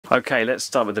Okay, let's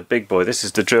start with the big boy. This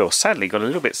is the drill. Sadly got a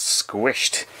little bit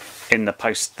squished in the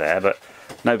post there, but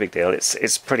no big deal. It's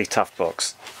a pretty tough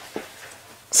box.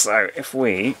 So if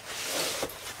we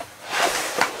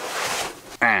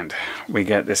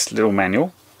get this little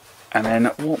manual, and then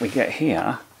what we get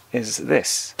here is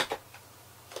this.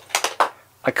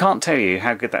 I can't tell you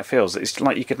how good that feels. It's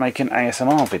like you could make an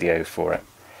ASMR video for it.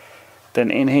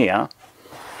 Then in here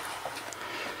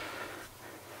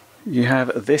you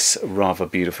have this rather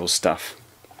beautiful stuff.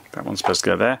 That one's supposed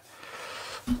to go there.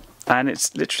 And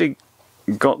it's literally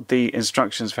got the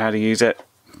instructions for how to use it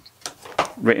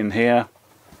written here.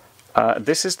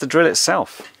 This is the drill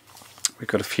itself. We've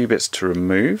got a few bits to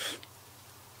remove.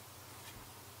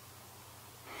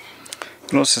 You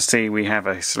can also see we have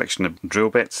a selection of drill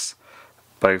bits,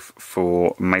 both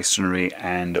for masonry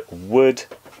and wood.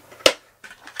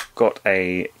 Got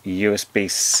a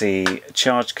USB-C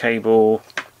charge cable,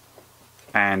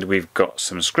 and we've got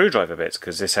some screwdriver bits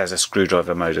because this has a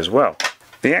screwdriver mode as well.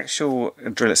 The actual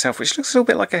drill itself, which looks a little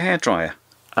bit like a hairdryer.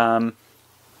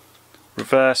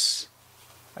 Reverse,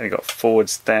 and you've got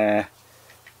forwards there.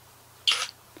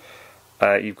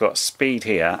 You've got speed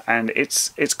here, and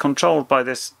it's controlled by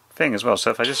this thing as well. So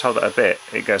if I just hold it a bit,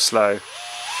 it goes slow,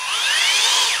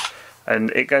 and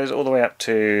it goes all the way up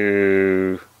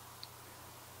to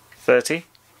 30,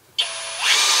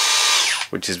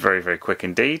 which is very, very quick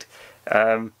indeed.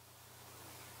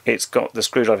 It's got the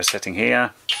screwdriver setting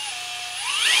here,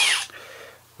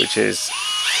 which is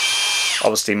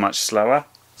obviously much slower.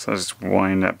 So I'll just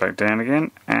wind that back down again.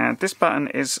 And this button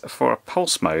is for a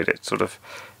pulse mode. It's sort of,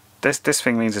 this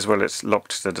thing means as well it's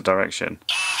locked to the direction.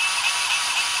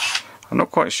 I'm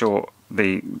not quite sure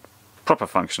the proper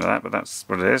function of that, but that's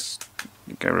what it is.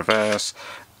 You go reverse,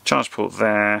 charge port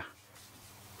there.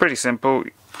 Pretty simple.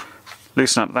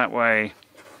 Loosen up that way.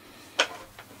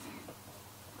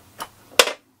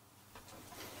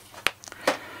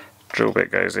 Drill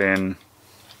bit goes in.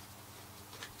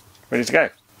 Ready to go.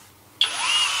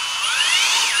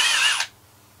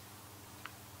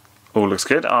 All looks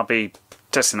good. I'll be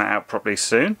testing that out properly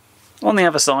soon. On the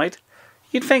other side,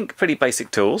 you'd think pretty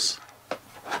basic tools.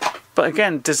 But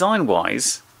again, design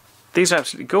wise, these are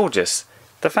absolutely gorgeous.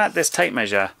 The fact this tape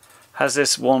measure has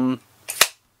this one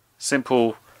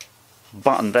simple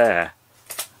button there,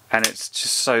 and it's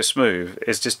just so smooth,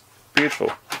 is just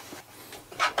beautiful.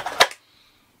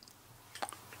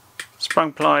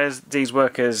 Sprung pliers, these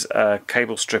work as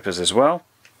cable strippers as well.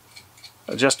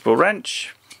 Adjustable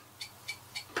wrench.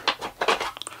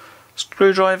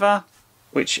 Screwdriver,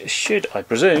 which should, I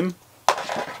presume,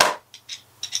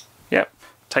 yep,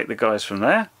 take the guys from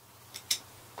there.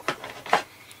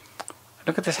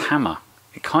 Look at this hammer.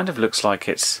 It kind of looks like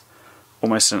it's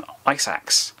almost an ice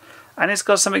axe, and it's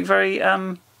got something very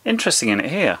interesting in it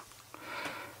here.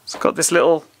 It's got this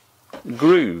little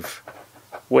groove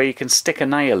where you can stick a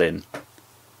nail in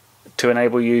to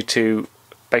enable you to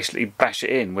basically bash it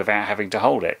in without having to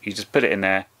hold it. You just put it in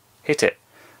there, hit it.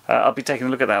 I'll be taking a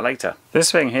look at that later.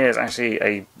 This thing here is actually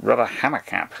a rubber hammer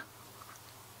cap.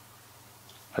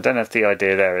 I don't know if the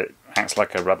idea there it acts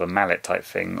like a rubber mallet type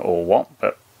thing or what,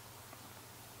 but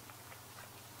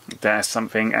there's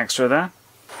something extra there.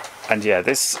 And yeah,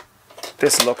 this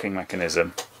locking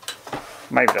mechanism,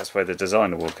 maybe that's where the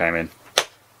design award came in.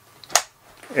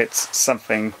 It's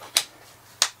something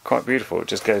quite beautiful. It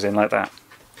just goes in like that,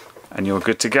 and you're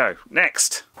good to go.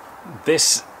 Next,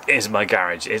 this is my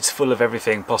garage. It's full of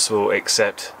everything possible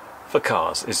except for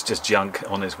cars. It's just junk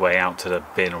on its way out to the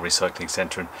bin or recycling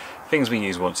centre, and things we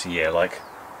use once a year, like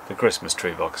the Christmas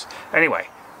tree box. Anyway,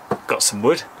 got some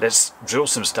wood. Let's drill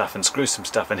some stuff and screw some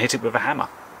stuff and hit it with a hammer.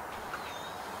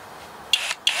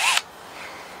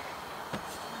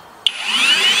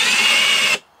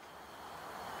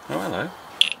 Oh, hello.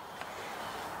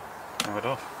 Now it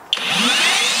off.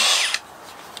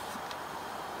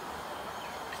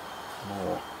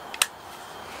 More.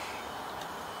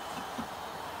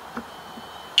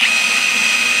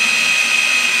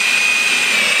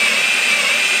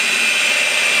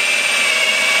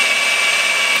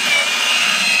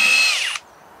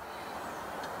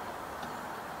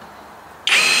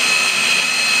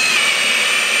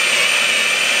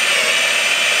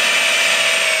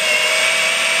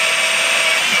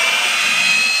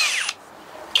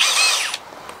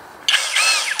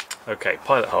 Okay,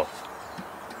 pilot hole.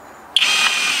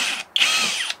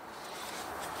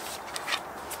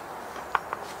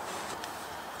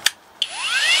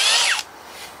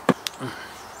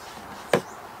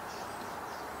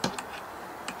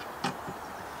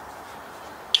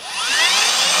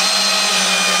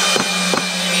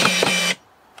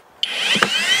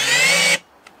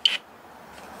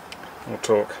 More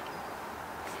torque.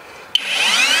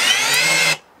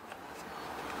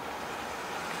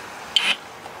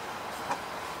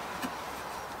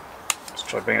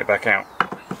 Try bringing it back out.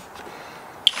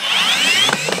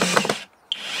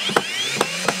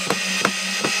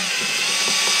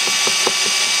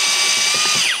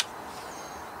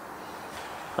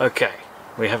 Okay,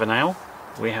 we have a nail,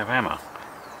 we have hammer.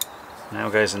 Nail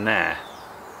goes in there.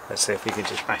 Let's see if we can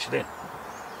just bash it in.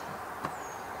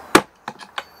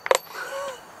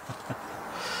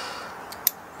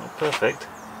 Not perfect.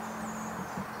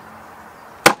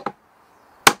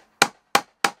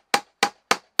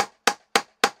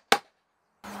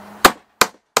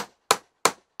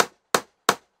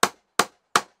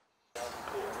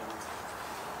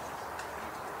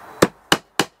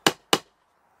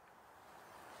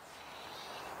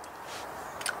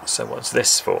 So what's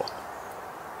this for?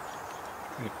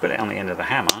 You put it on the end of the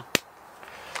hammer,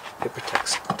 it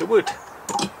protects the wood.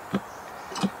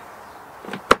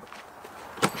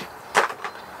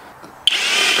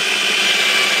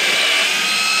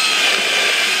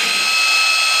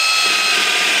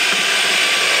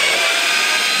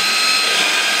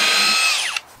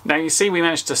 Now you see we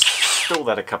managed to stall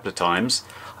that a couple of times.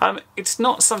 It's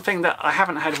not something that I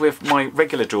haven't had with my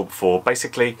regular drill before.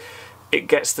 Basically, it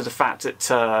gets to the fact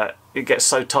that it gets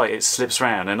so tight it slips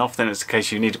around, and often it's the case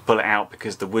you need to pull it out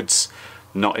because the wood's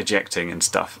not ejecting and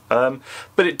stuff.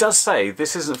 But it does say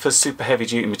this isn't for super heavy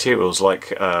duty materials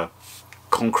like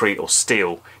concrete or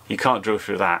steel. You can't drill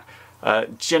through that.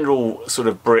 General sort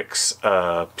of bricks,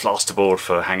 plasterboard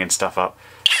for hanging stuff up,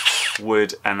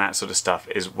 wood and that sort of stuff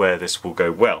is where this will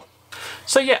go well.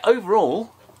 So yeah,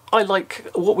 overall I like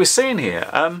what we're seeing here.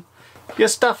 Yeah,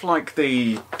 stuff like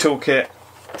the toolkit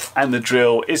and the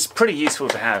drill is pretty useful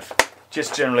to have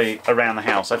just generally around the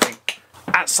house. I think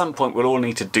at some point we'll all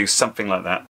need to do something like that.